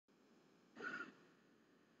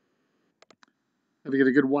Got to get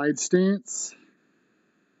a good wide stance.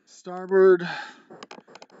 Starboard,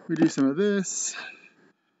 we do some of this.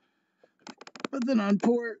 But then on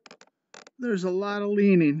port, there's a lot of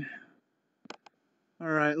leaning. All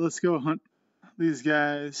right, let's go hunt these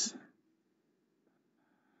guys.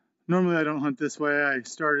 Normally I don't hunt this way. I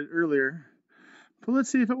started earlier. But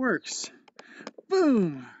let's see if it works.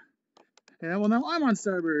 Boom! Yeah, well now I'm on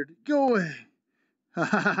starboard. Go away. Ha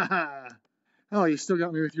ha ha ha. Oh, you still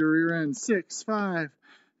got me with your rear end. 6, 5,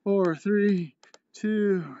 4, 3,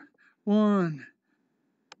 2, 1.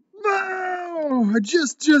 No! I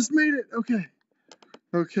just made it. Okay.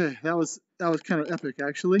 Okay, that was kind of epic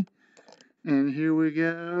actually. And here we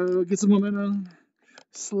go. Get some momentum.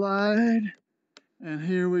 Slide. And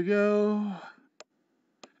here we go.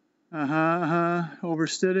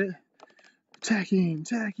 Overstood it. Tacking,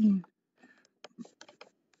 tacking.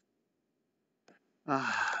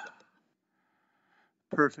 Ah,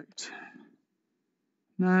 perfect.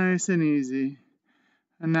 Nice and easy.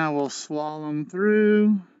 And now we'll slalom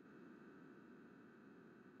through.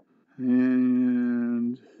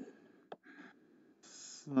 And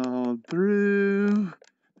slalom through.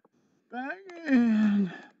 Back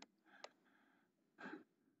in.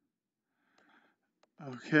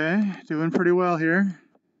 Okay, doing pretty well here.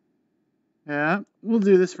 Yeah, we'll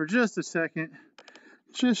do this for just a second.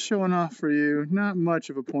 Just showing off for you. Not much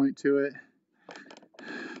of a point to it.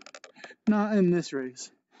 Not in this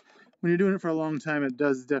race. When you're doing it for a long time, it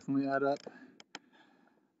does definitely add up.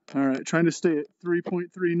 All right, trying to stay at 3.3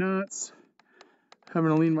 knots. Having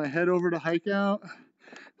to lean my head over to hike out.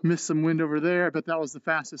 Missed some wind over there. I bet that was the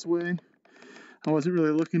fastest way. I wasn't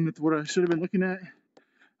really looking at what I should have been looking at.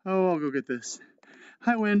 Oh, I'll go get this.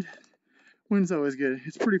 High wind. Wind's always good.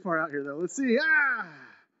 It's pretty far out here though. Let's see. Ah!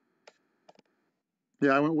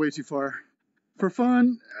 Yeah, I went way too far for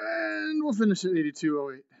fun, and we'll finish at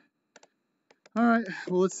 82.08. All right,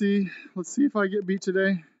 well, let's see if I get beat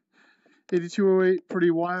today. 82.08, pretty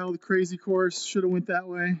wild, crazy course. Should have went that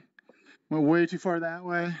way. Went way too far that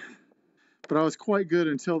way. But I was quite good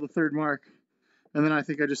until the third mark. And then I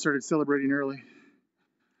think I just started celebrating early.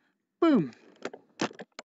 Boom.